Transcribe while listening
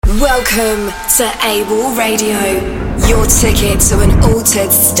Welcome to AWOL Radio, your ticket to an altered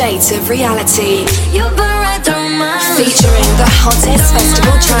state of reality. Featuring the hottest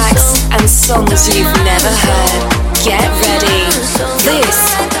festival tracks and songs you've never heard. Get ready.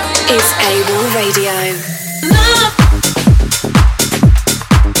 This is AWOL Radio.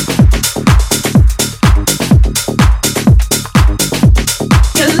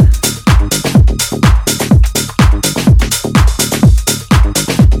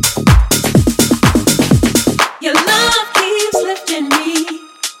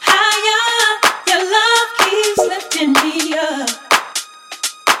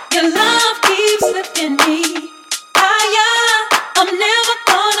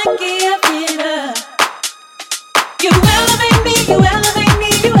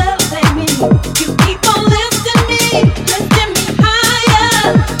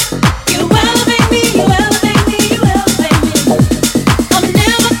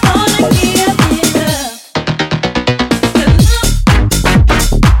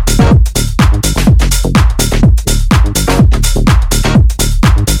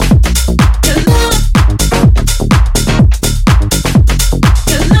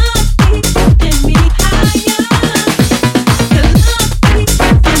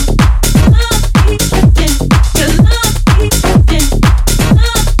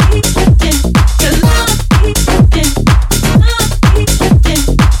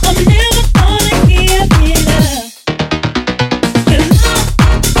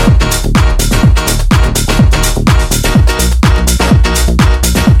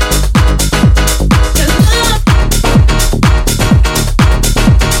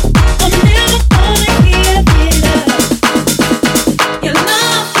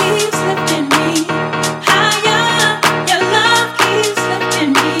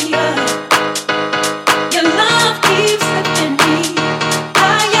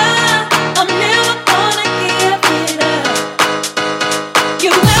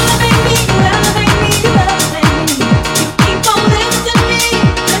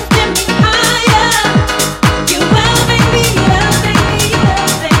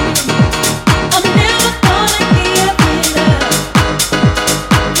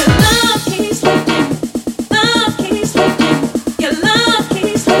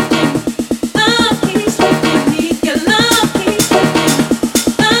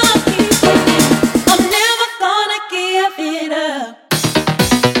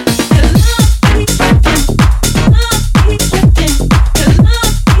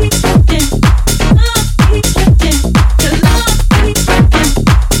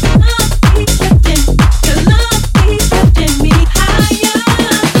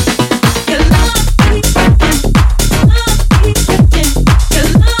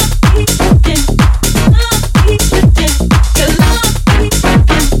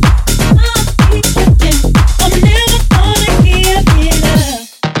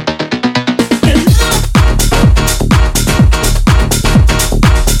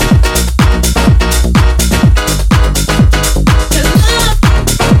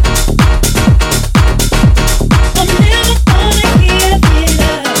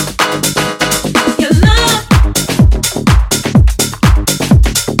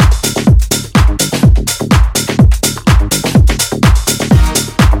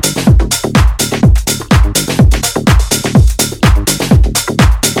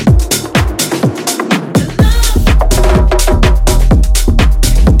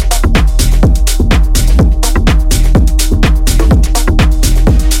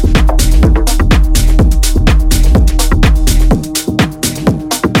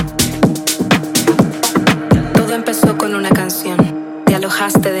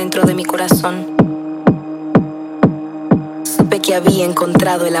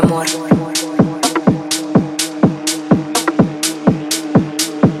 El amor.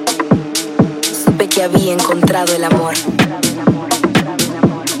 Supe que había encontrado el amor.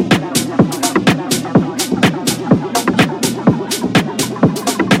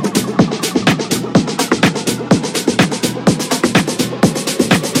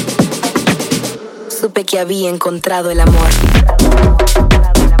 Supe que había encontrado el amor.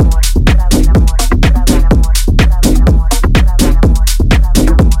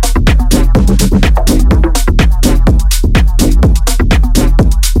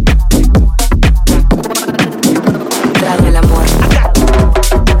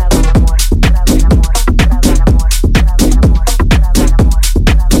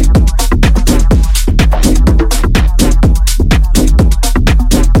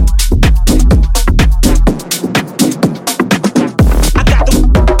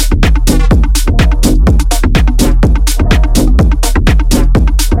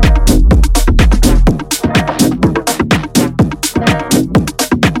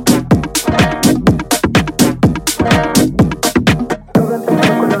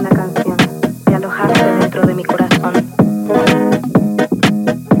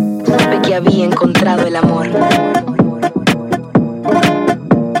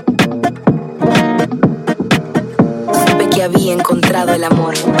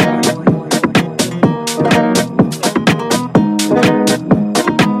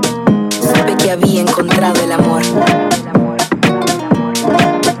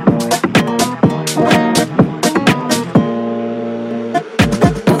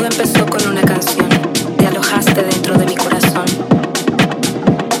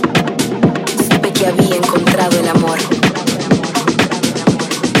 había encontrado el amor.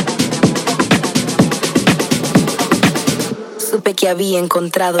 Supe que había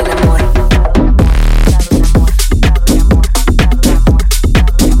encontrado el amor.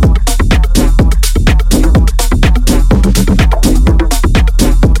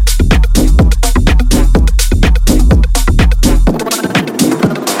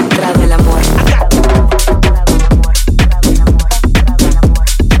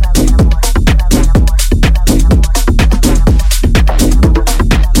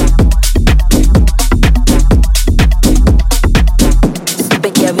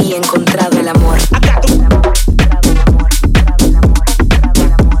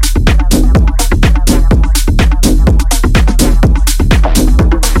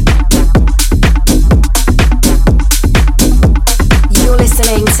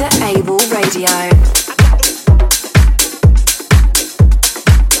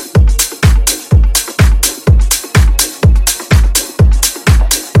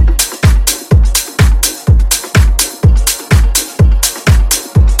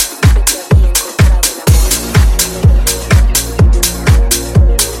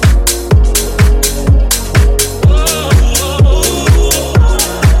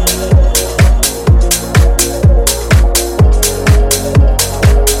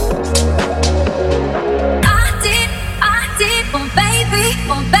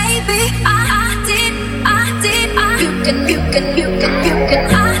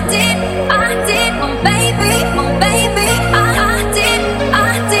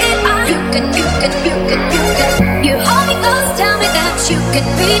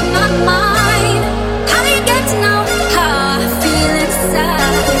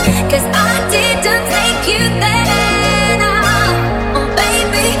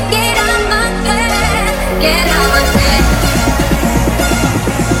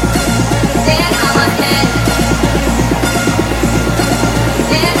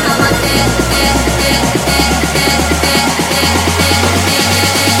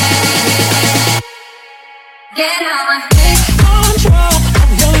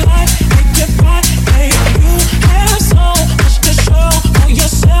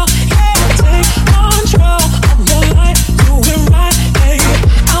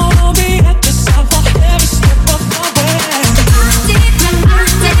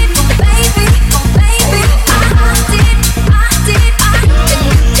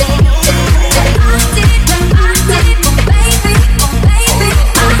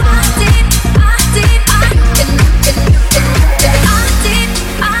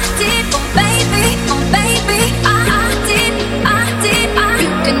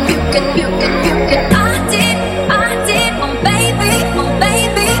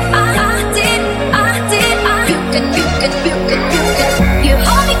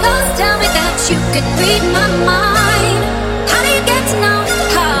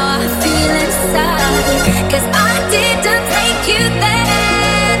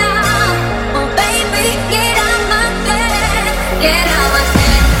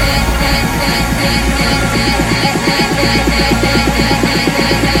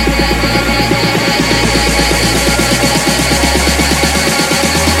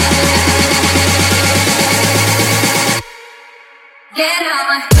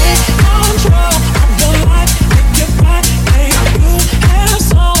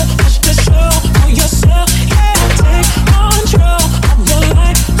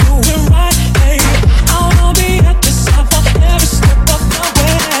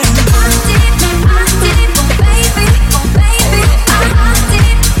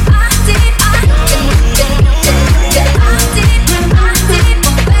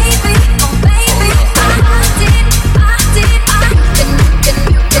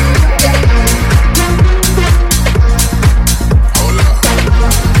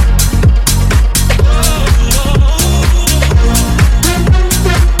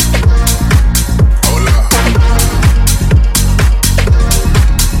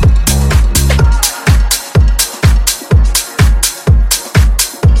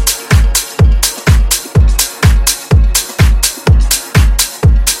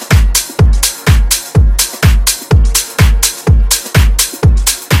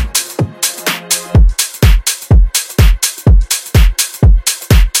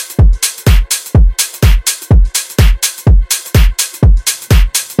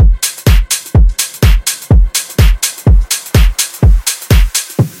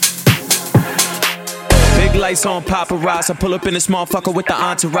 lights on paparazzi. I pull up in this motherfucker with the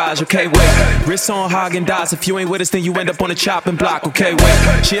entourage. Okay, wait. Wrists on Haagen-Dazs. If you ain't with us, then you end up on the chopping block. Okay,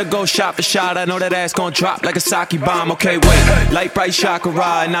 wait. She'll go shot for shot. I know that ass gon' drop like a sake bomb. Okay, wait. Light bright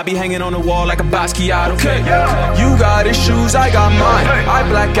chakra, and I be hanging on the wall like a Basquiat. Okay. You got issues, I got mine. I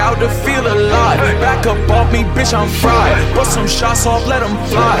black out to feel alive. Back up off me, bitch, I'm fried. Bust some shots off, let them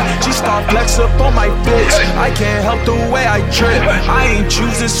fly. G-Star flex up on my bitch. I can't help the way I trip. I ain't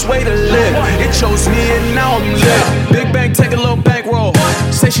choose this way to live. It chose me and now I'm lit. Big bank, take a little bankroll.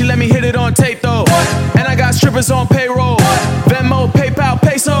 Say she let me hit it on tape though. And I got strippers on payroll. Venmo, PayPal,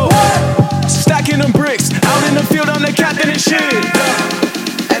 peso. Stacking them bricks. Out in the field, I'm the captain and shit.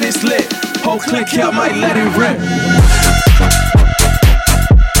 And it's lit. Whole clique here, I might let it rip.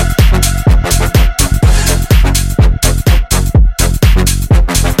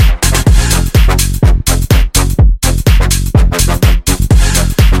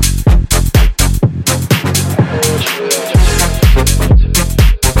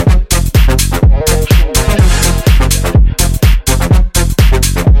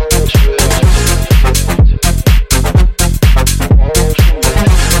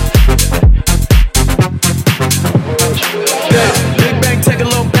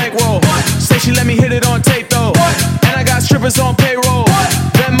 On payroll,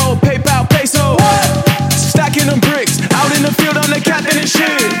 Venmo, PayPal, peso. Stacking them bricks, out in the field, I'm the captain and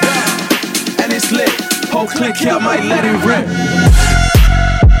shit. And it's lit, whole clique here, I might let it rip.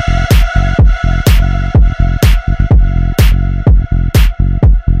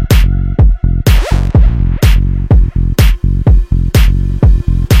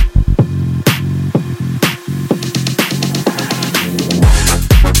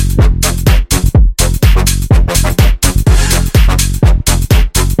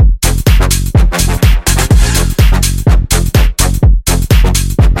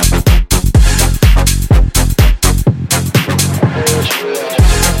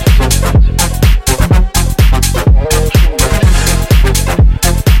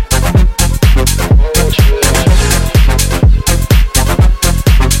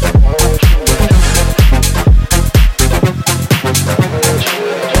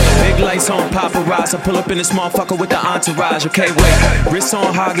 I pull up in this motherfucker with the entourage. Okay, wait. Wrists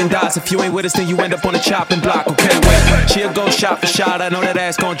on Haagen-Dazs. If you ain't with us, then you end up on the chopping block. Okay, wait. She'll go shot for shot. I know that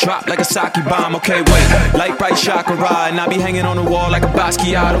ass gon' drop like a sake bomb. Okay, wait. Light bright chakra, and I be hanging on the wall like a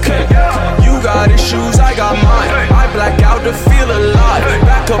Basquiat. Okay. You got issues, I got mine. I black out to feel alive.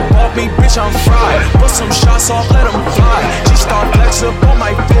 Back up off me, bitch, I'm fried. Bust some shots off, let them fly. G-Star flex up on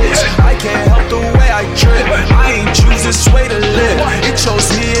my bitch. I can't help the way I trip. I ain't choose this way to live. It chose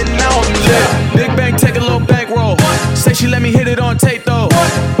me and now I'm lit. Big bank, take a little bankroll. Say she let me hit it on tape though.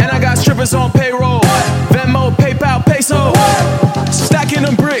 And I got strippers on payroll. Venmo, PayPal, peso. Stacking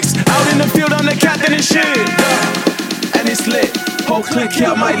them bricks. Out in the field, I'm the captain and shit. And it's lit. Whole clique here,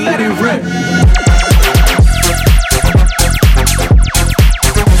 I might let it rip.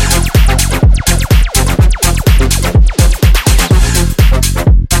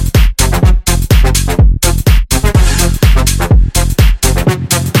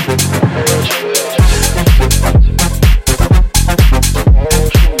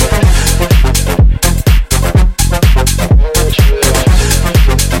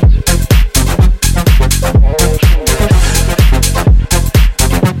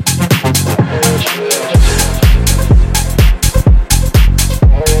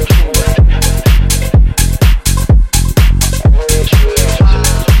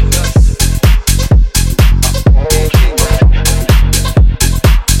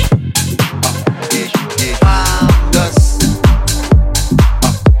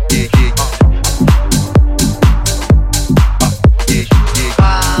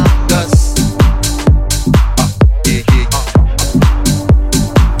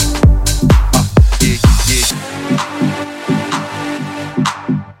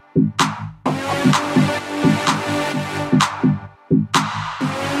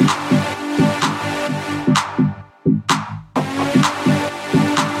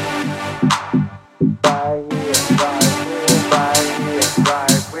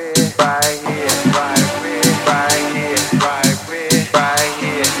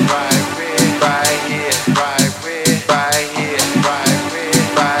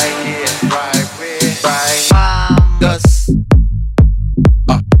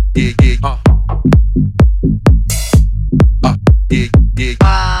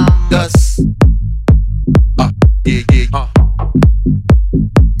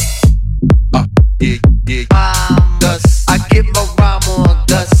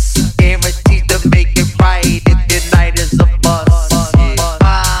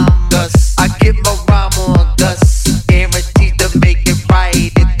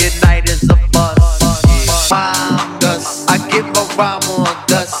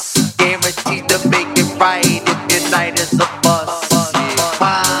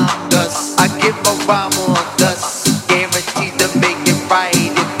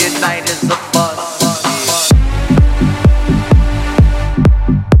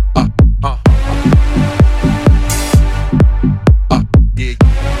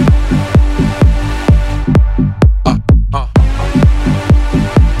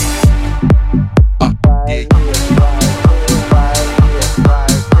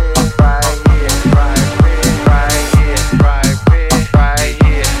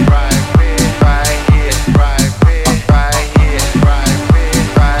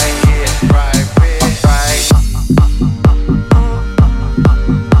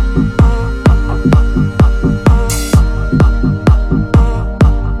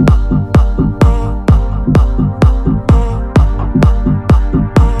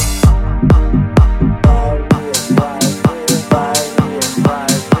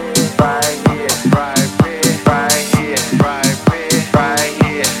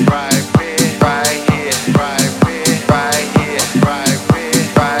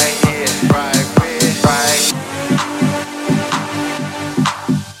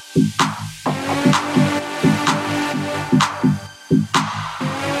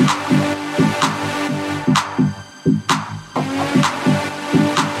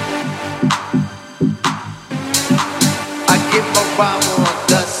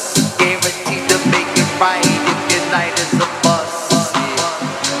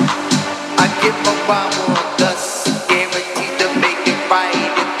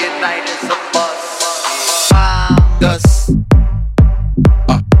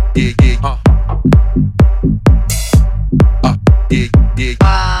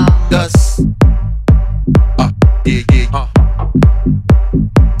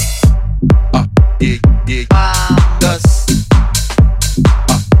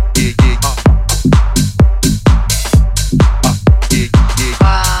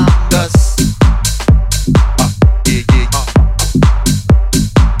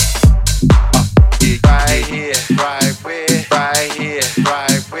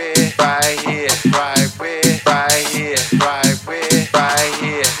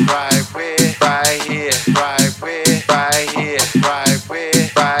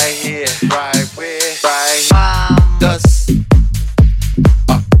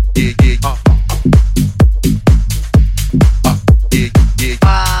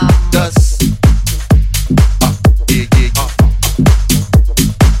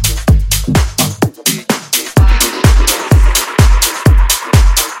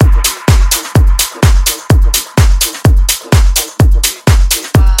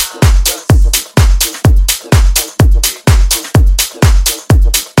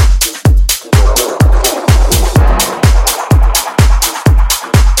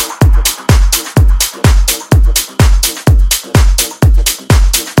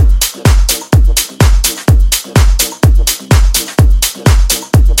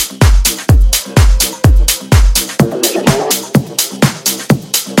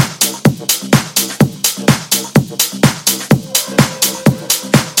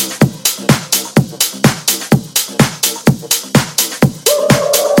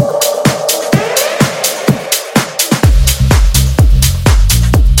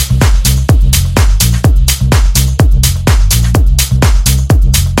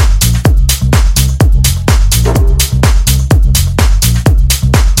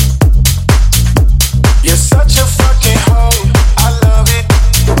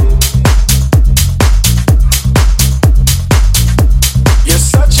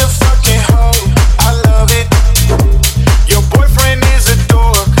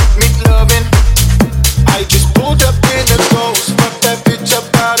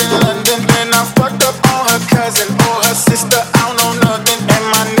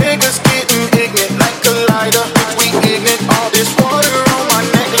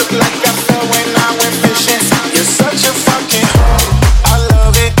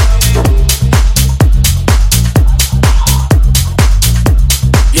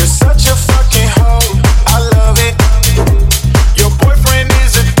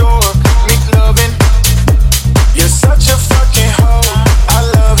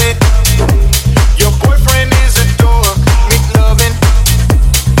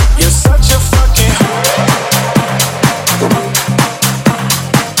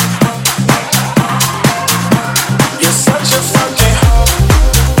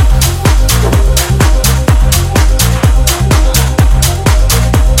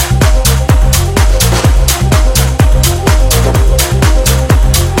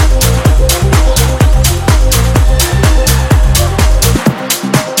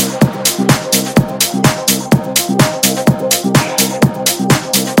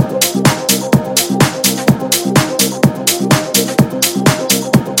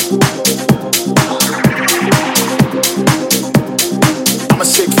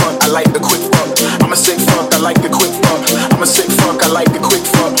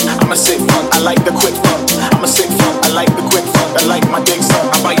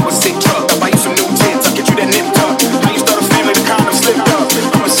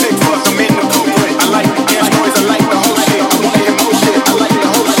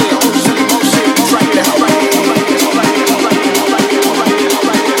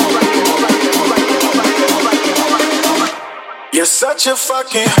 such a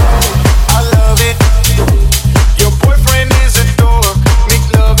fucking hoe. I love it. Your boyfriend is a dork. Make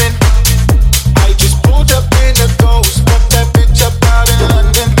loving. I just pulled up in a ghost. Fucked that bitch up out in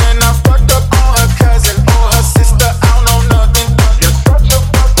London. Then I fucked up on her cousin or her sister. I don't know nothing. You're such a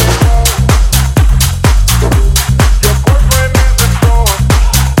fucking hoe. Your boyfriend is a dork.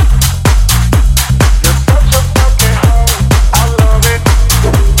 You're such a fucking hoe. I love it.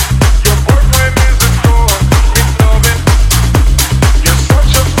 Your boyfriend is a dork. Make loving. You're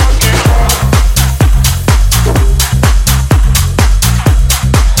such a fucking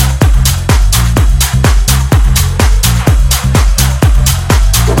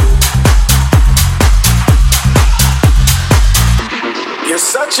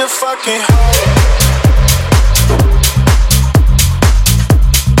a fucking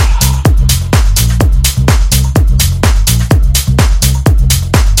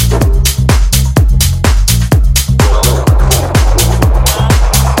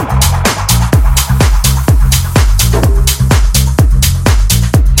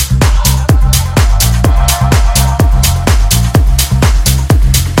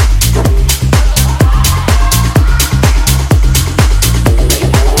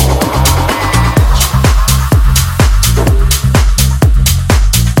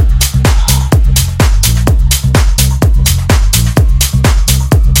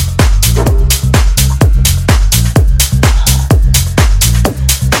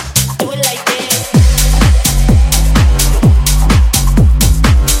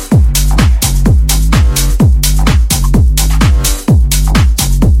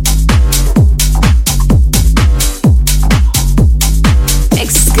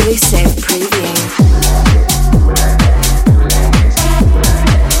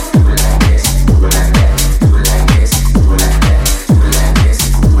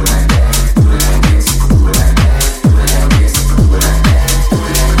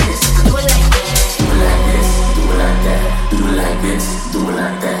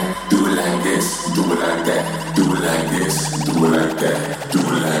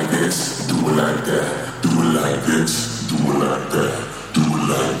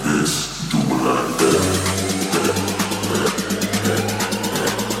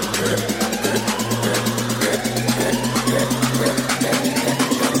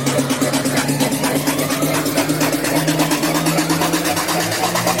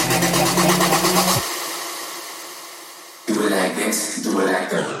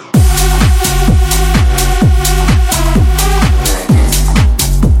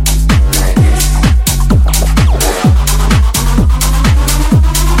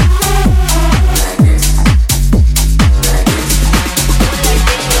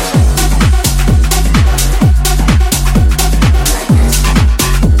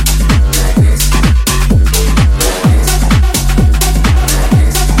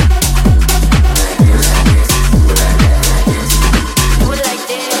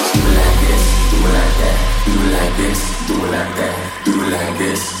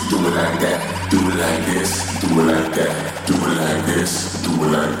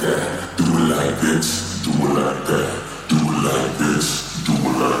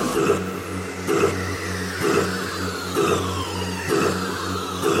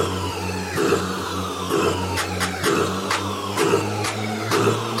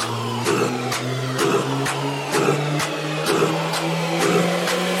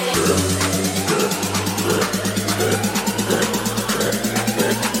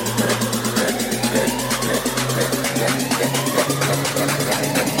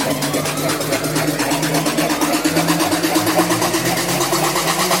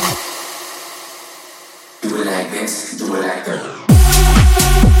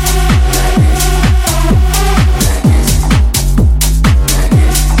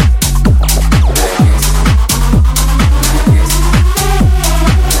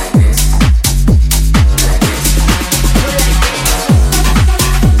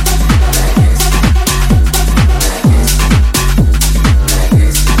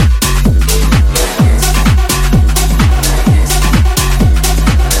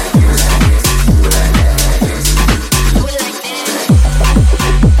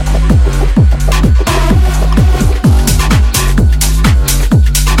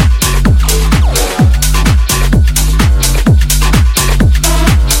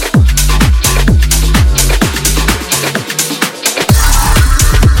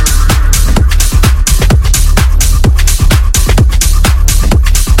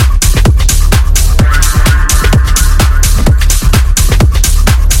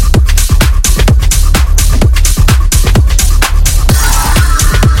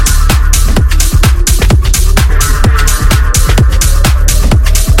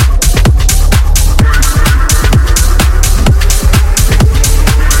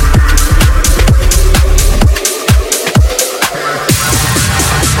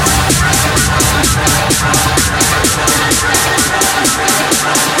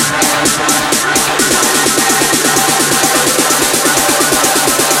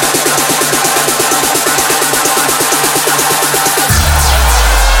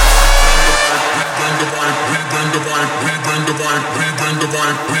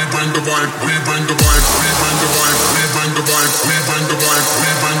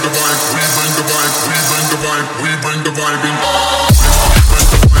hoe.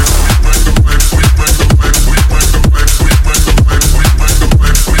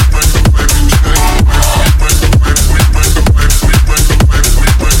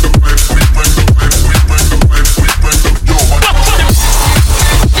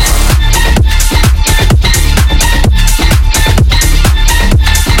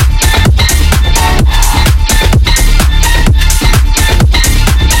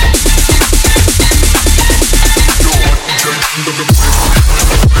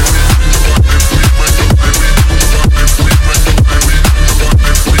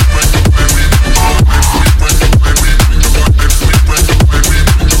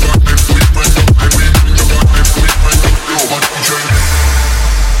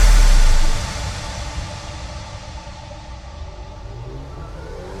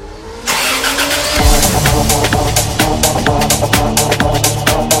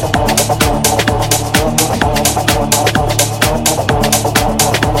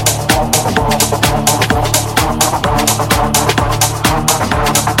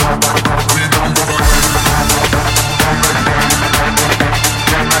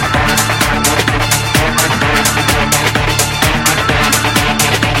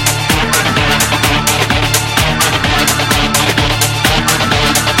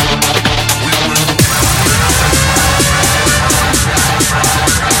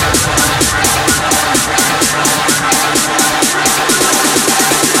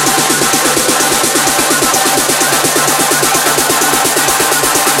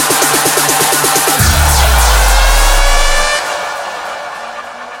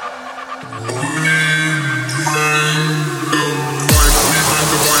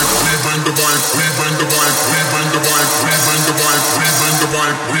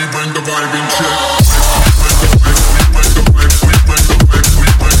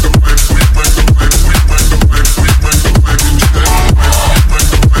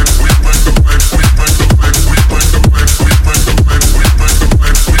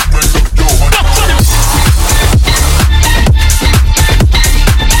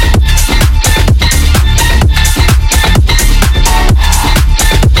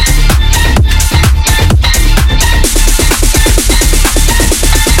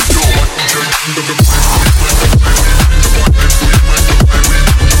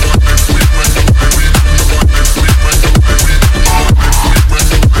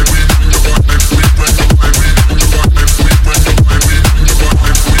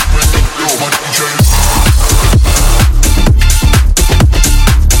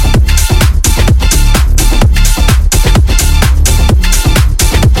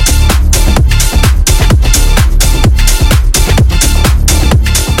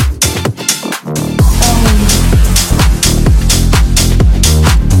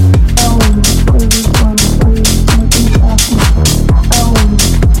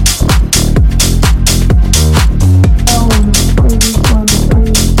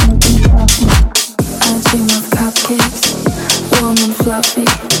 fluffy.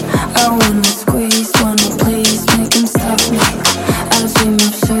 I wanna squeeze, wanna please, make him stop me. I dream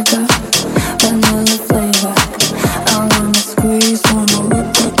of sugar, vanilla flavor. I wanna squeeze, wanna whip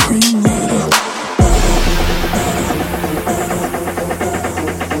that cream later.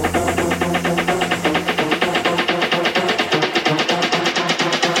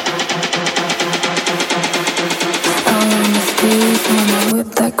 I wanna squeeze, wanna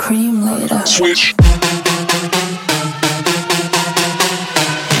whip that cream later. Switch.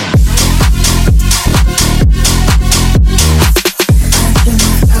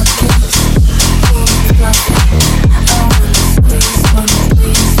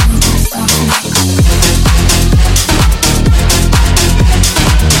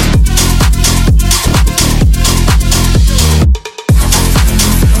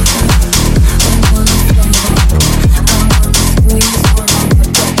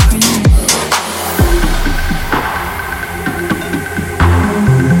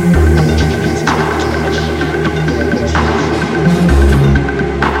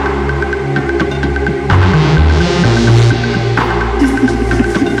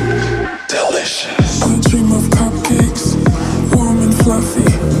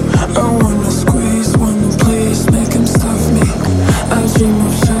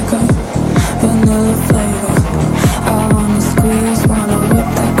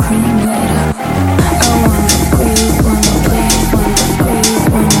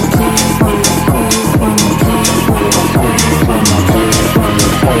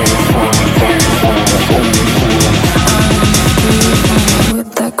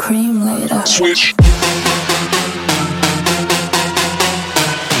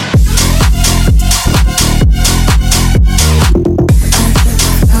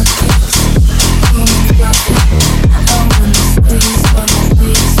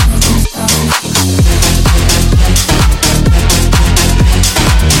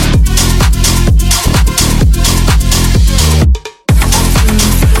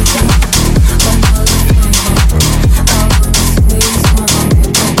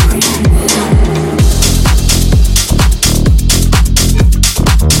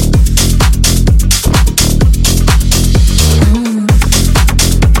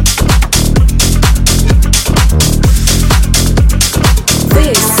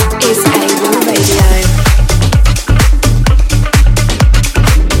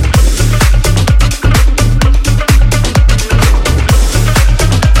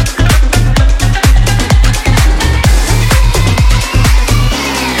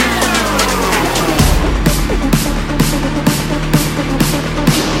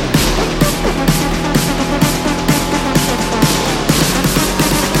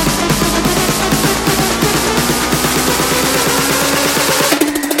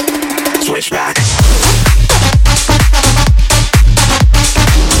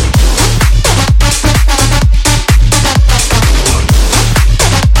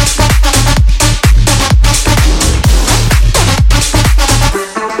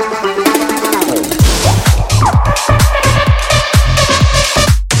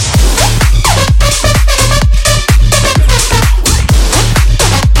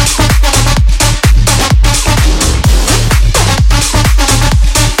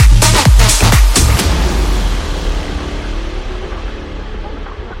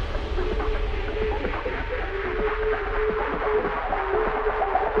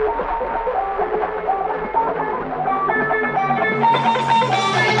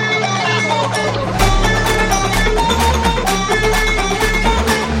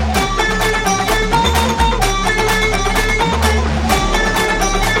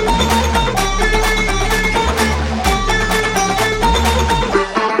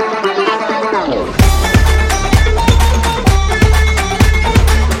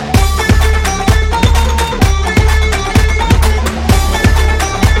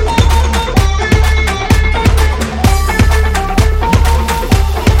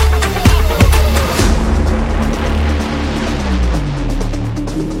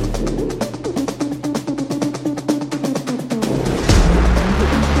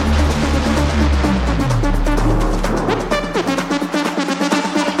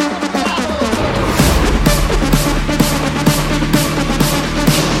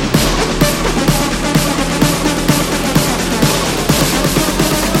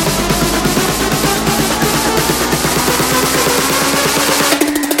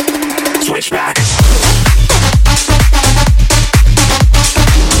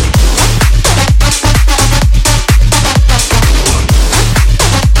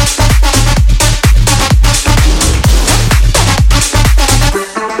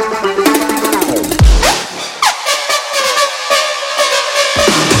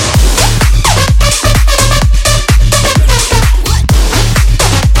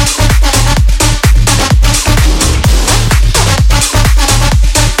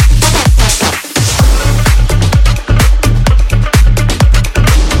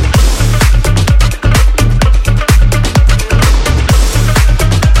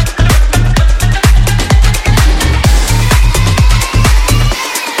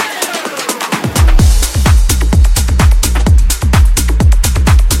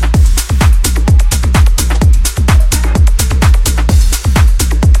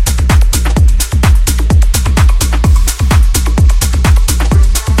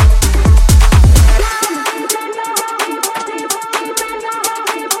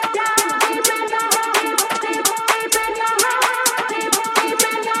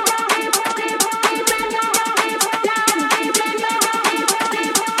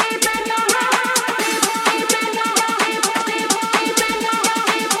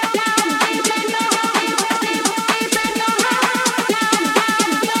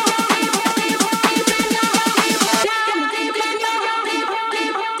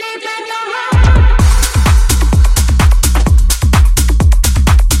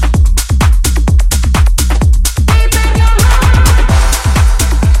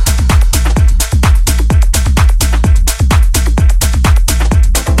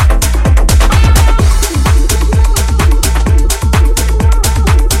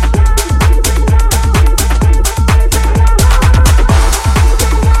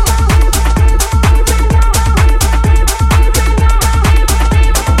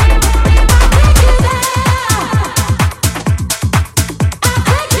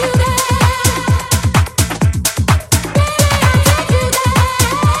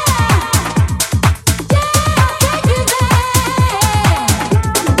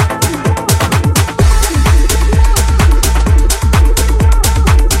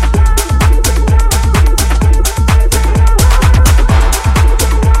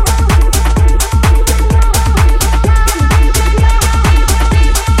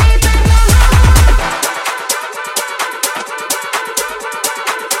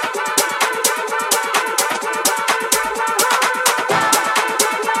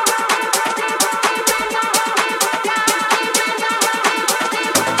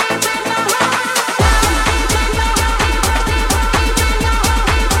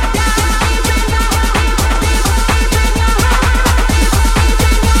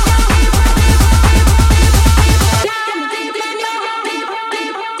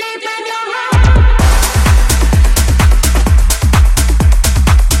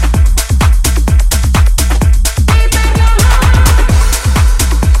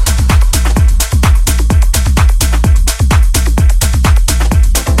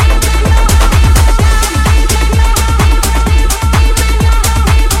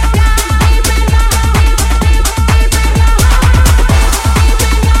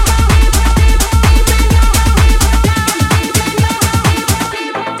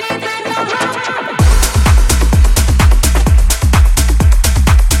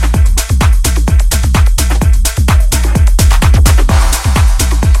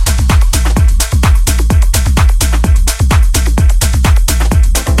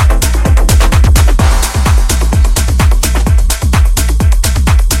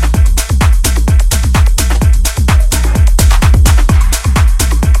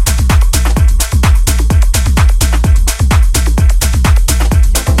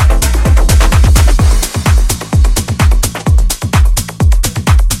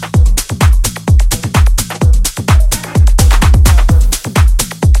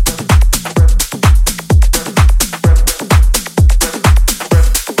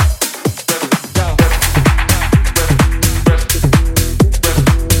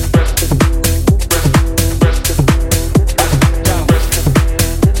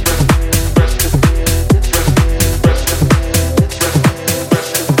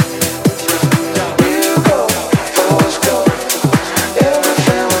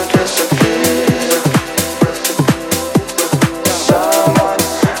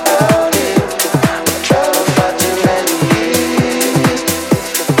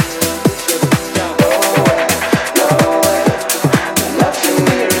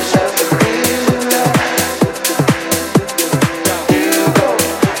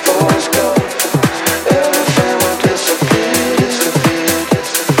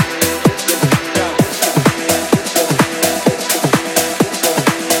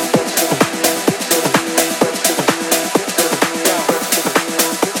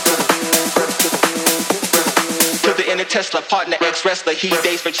 Tesla, partner ex-wrestler. He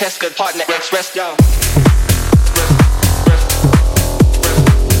dates Francesca, partner ex-wrestler.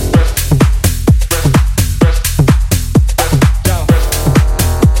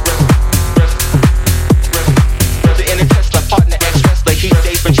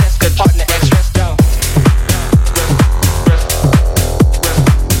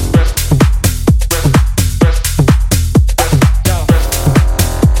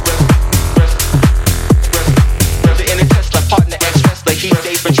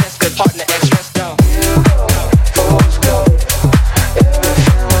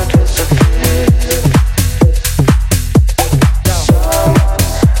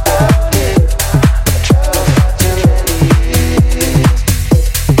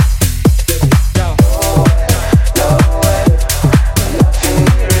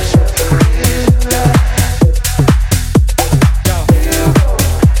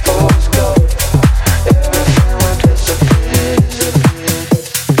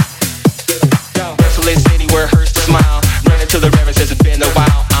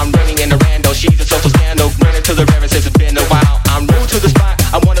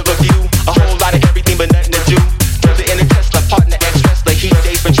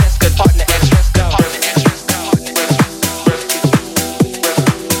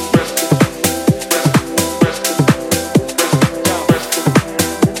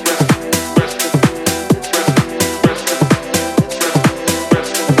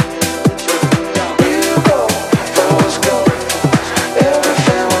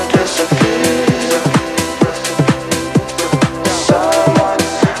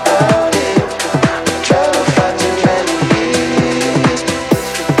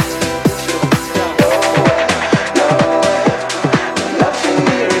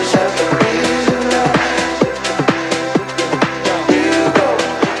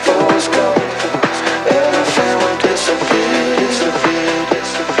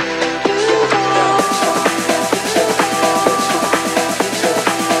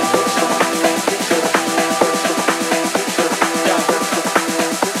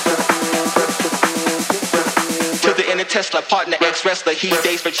 Tesla, partner ex-wrestler. He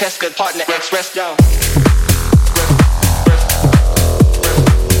dates Francesca, partner ex-wrestler.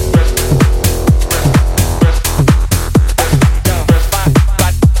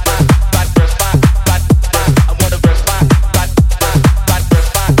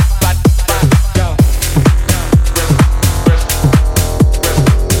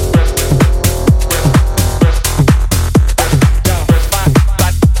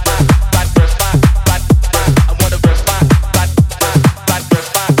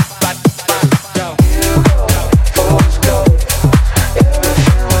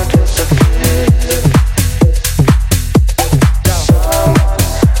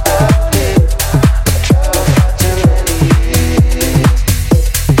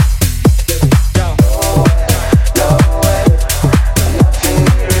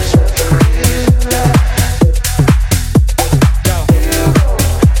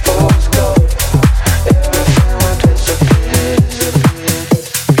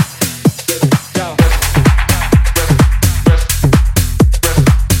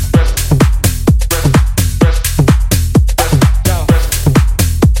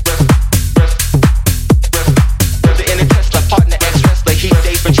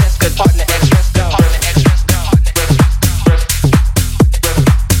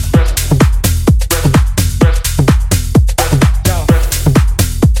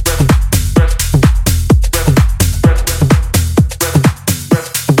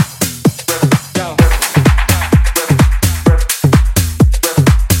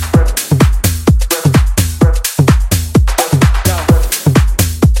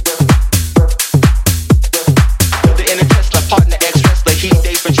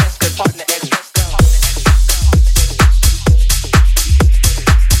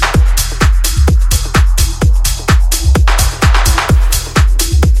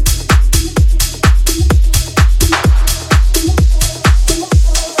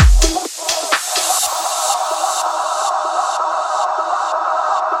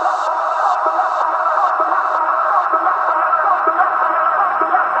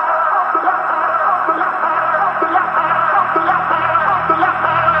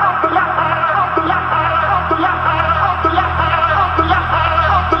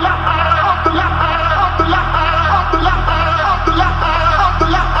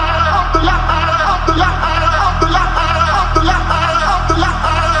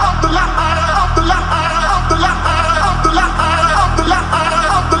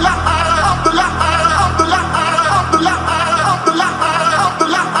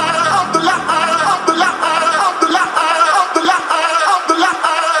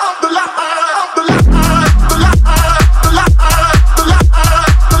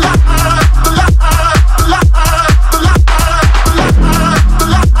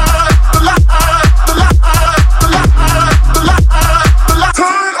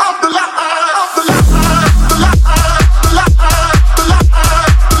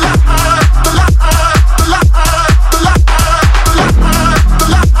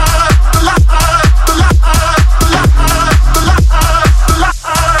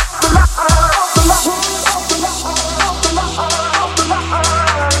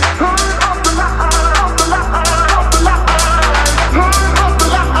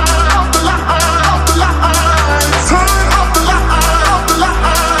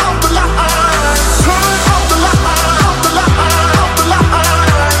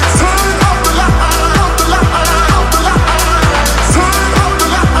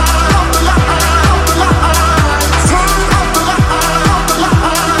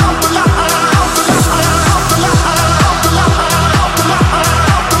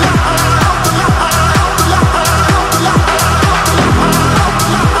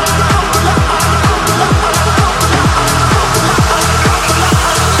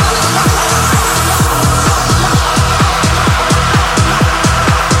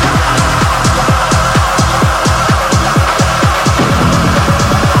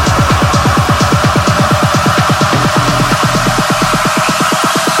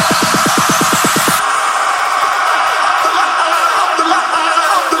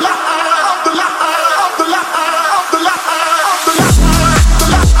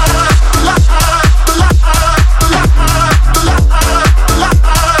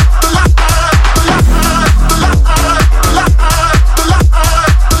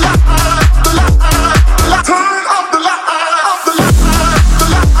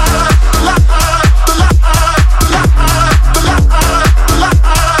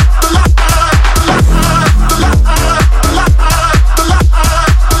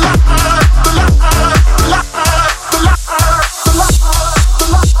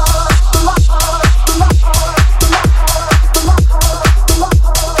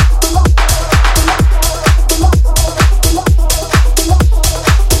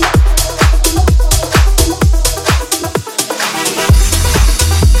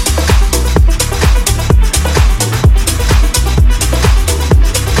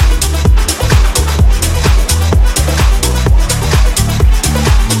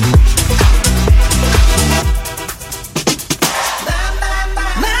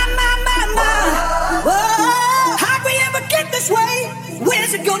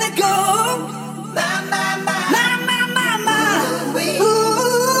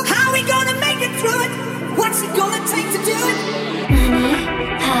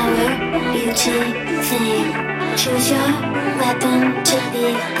 thing. Choose your weapon to be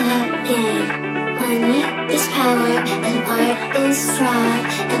the game. Money is power and art is fraud,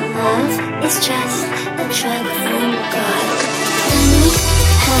 and love is just a drug from God. Money,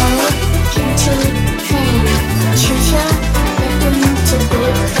 power, beauty, fame. Choose your weapon to be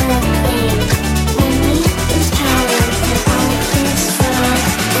the game. Money is power and art is fraud,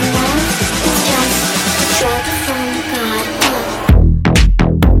 and love is just a drug from God.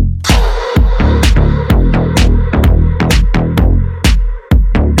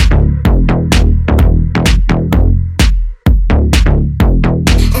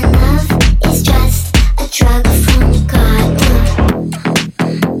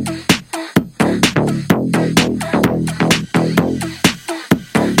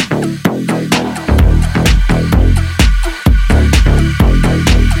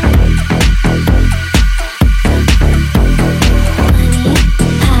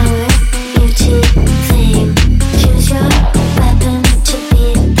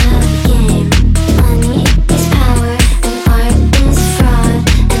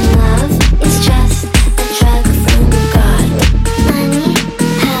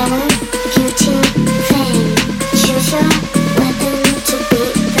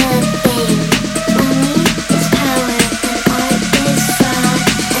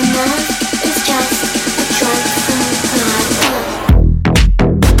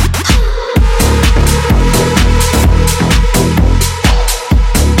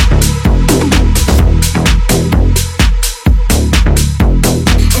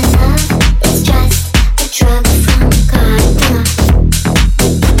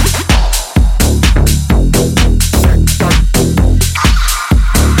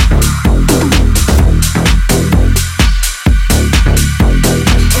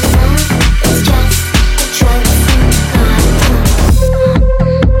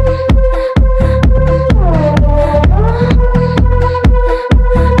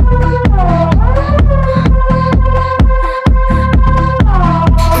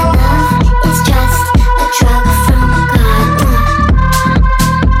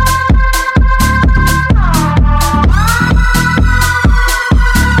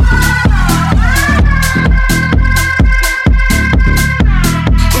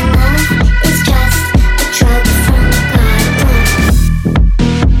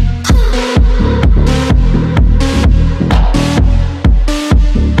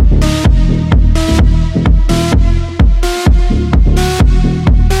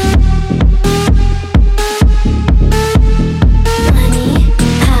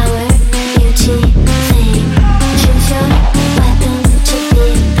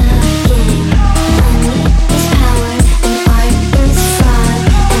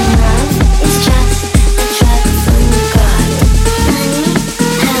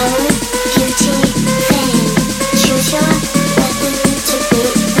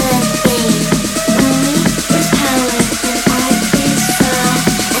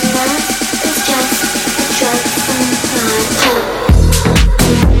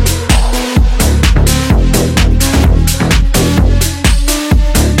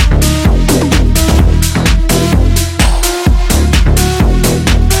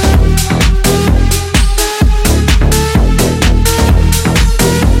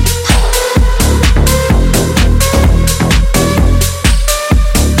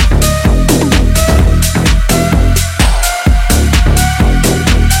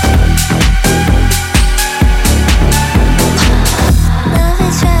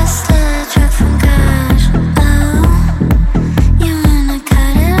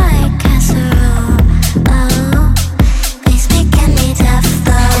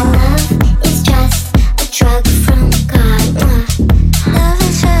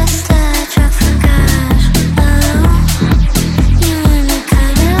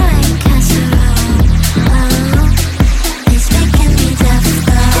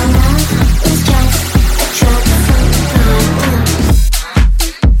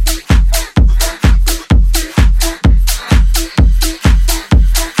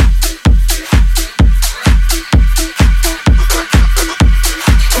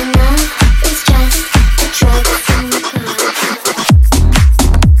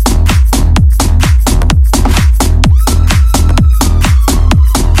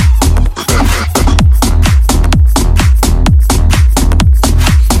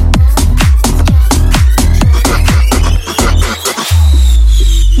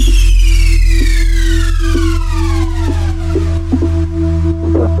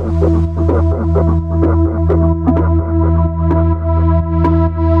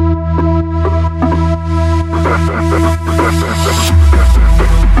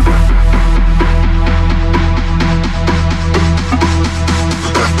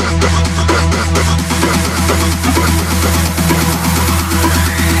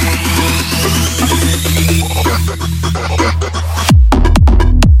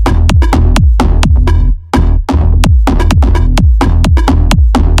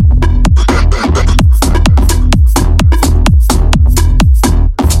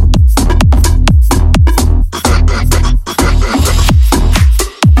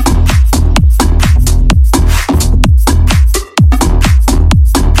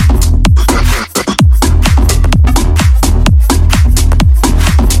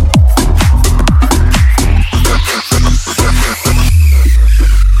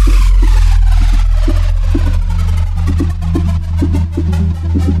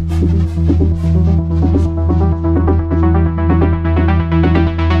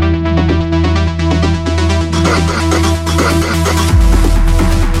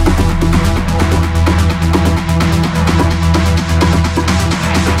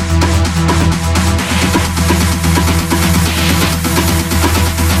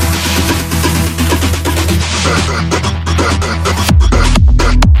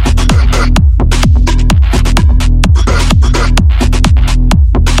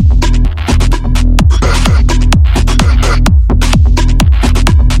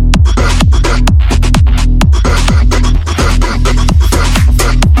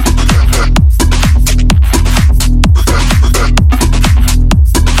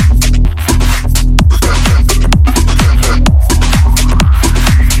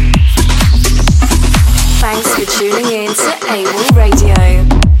 tuning in to AWOL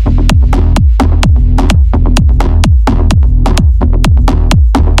Radio.